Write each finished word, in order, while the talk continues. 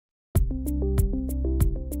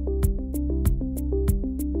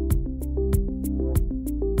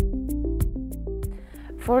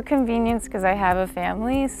For convenience, because I have a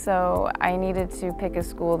family, so I needed to pick a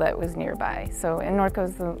school that was nearby. So in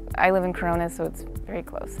I live in Corona, so it's very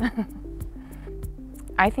close.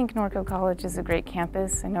 I think Norco College is a great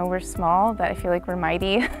campus. I know we're small, but I feel like we're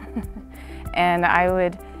mighty. And I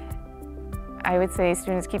would say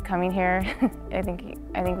students keep coming here. I think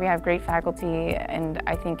we have great faculty, and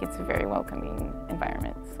I think it's a very welcoming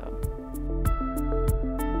environment. So.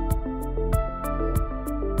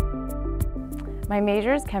 My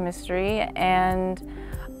major is chemistry, and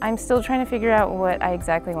I'm still trying to figure out what I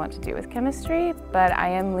exactly want to do with chemistry, but I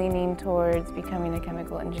am leaning towards becoming a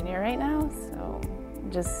chemical engineer right now, so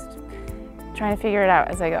just trying to figure it out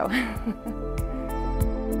as I go.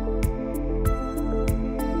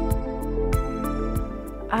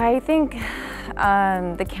 I think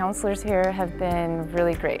the counselors here have been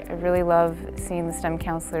really great. I really love seeing the STEM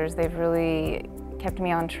counselors. They've really kept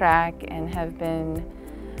me on track and have been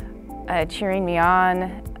cheering me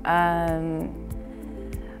on.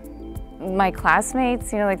 My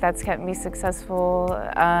classmates, that's kept me successful.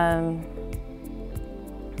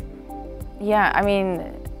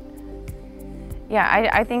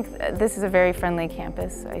 I think this is a very friendly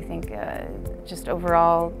campus. I think just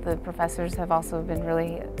overall, the professors have also been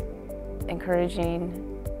really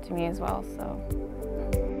encouraging to me as well. So.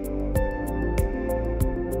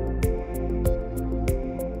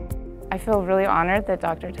 I feel really honored that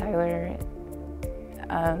Dr. Tyler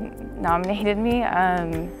nominated me.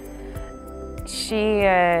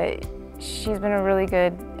 She's been a really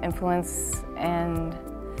good influence, and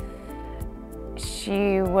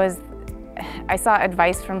I saw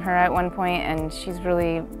advice from her at one point, and she's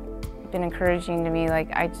really been encouraging to me.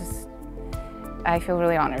 I feel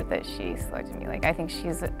really honored that she selected me. I think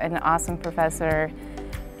she's an awesome professor,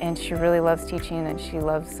 and she really loves teaching, and she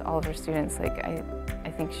loves all of her students. I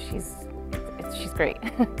think she's great.